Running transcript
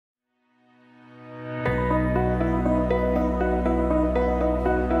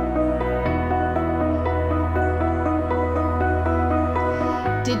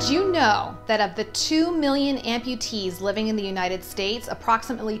Did you know that of the 2 million amputees living in the United States,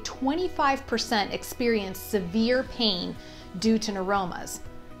 approximately 25% experience severe pain due to neuromas?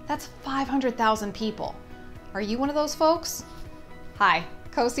 That's 500,000 people. Are you one of those folks? Hi,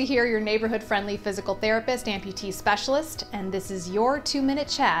 Kosi here, your neighborhood-friendly physical therapist, amputee specialist, and this is your 2-minute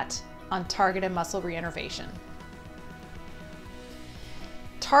chat on targeted muscle reinnervation.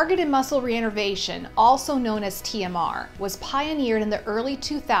 Targeted muscle reinnervation, also known as TMR, was pioneered in the early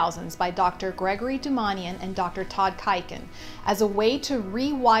 2000s by Dr. Gregory Dumanian and Dr. Todd Kiken as a way to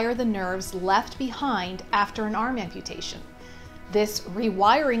rewire the nerves left behind after an arm amputation. This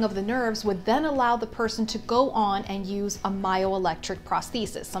rewiring of the nerves would then allow the person to go on and use a myoelectric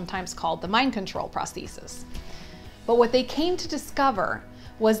prosthesis, sometimes called the mind control prosthesis. But what they came to discover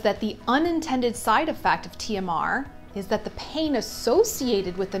was that the unintended side effect of TMR is that the pain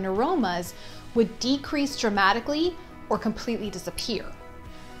associated with the neuromas would decrease dramatically or completely disappear.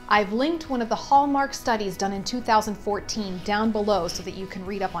 I've linked one of the hallmark studies done in 2014 down below so that you can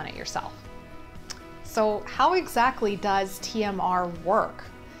read up on it yourself. So how exactly does TMR work?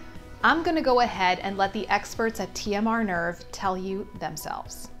 I'm going to go ahead and let the experts at TMR Nerve tell you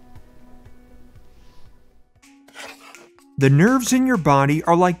themselves. The nerves in your body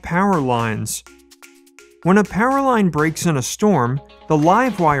are like power lines. When a power line breaks in a storm, the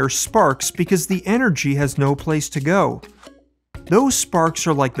live wire sparks because the energy has no place to go. Those sparks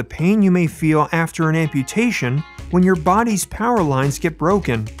are like the pain you may feel after an amputation when your body's power lines get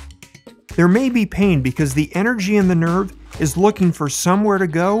broken. There may be pain because the energy in the nerve is looking for somewhere to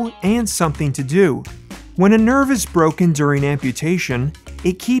go and something to do. When a nerve is broken during amputation,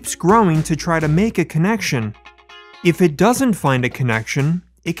 it keeps growing to try to make a connection. If it doesn't find a connection,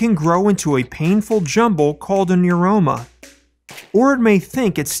 it can grow into a painful jumble called a neuroma. Or it may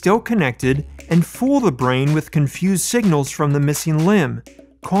think it's still connected and fool the brain with confused signals from the missing limb,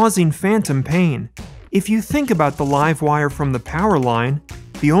 causing phantom pain. If you think about the live wire from the power line,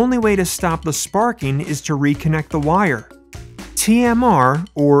 the only way to stop the sparking is to reconnect the wire. TMR,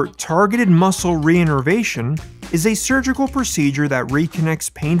 or Targeted Muscle Reinnervation, is a surgical procedure that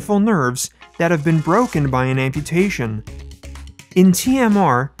reconnects painful nerves that have been broken by an amputation. In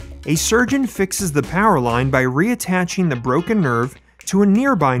TMR, a surgeon fixes the power line by reattaching the broken nerve to a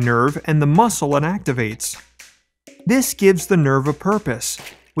nearby nerve and the muscle it activates. This gives the nerve a purpose,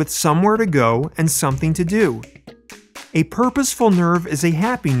 with somewhere to go and something to do. A purposeful nerve is a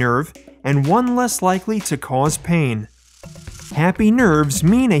happy nerve and one less likely to cause pain. Happy nerves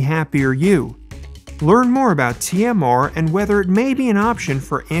mean a happier you. Learn more about TMR and whether it may be an option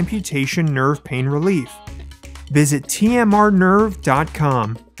for amputation nerve pain relief. Visit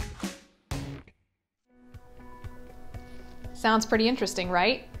tmrnerve.com. Sounds pretty interesting,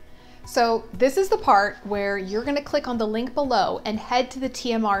 right? So this is the part where you're going to click on the link below and head to the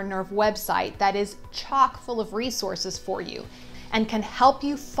TMR Nerve website that is chock full of resources for you and can help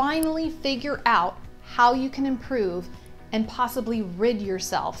you finally figure out how you can improve and possibly rid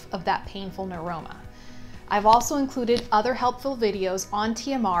yourself of that painful neuroma. I've also included other helpful videos on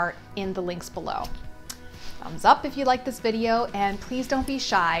TMR in the links below. Thumbs up if you like this video, and please don't be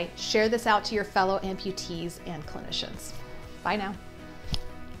shy. Share this out to your fellow amputees and clinicians. Bye now.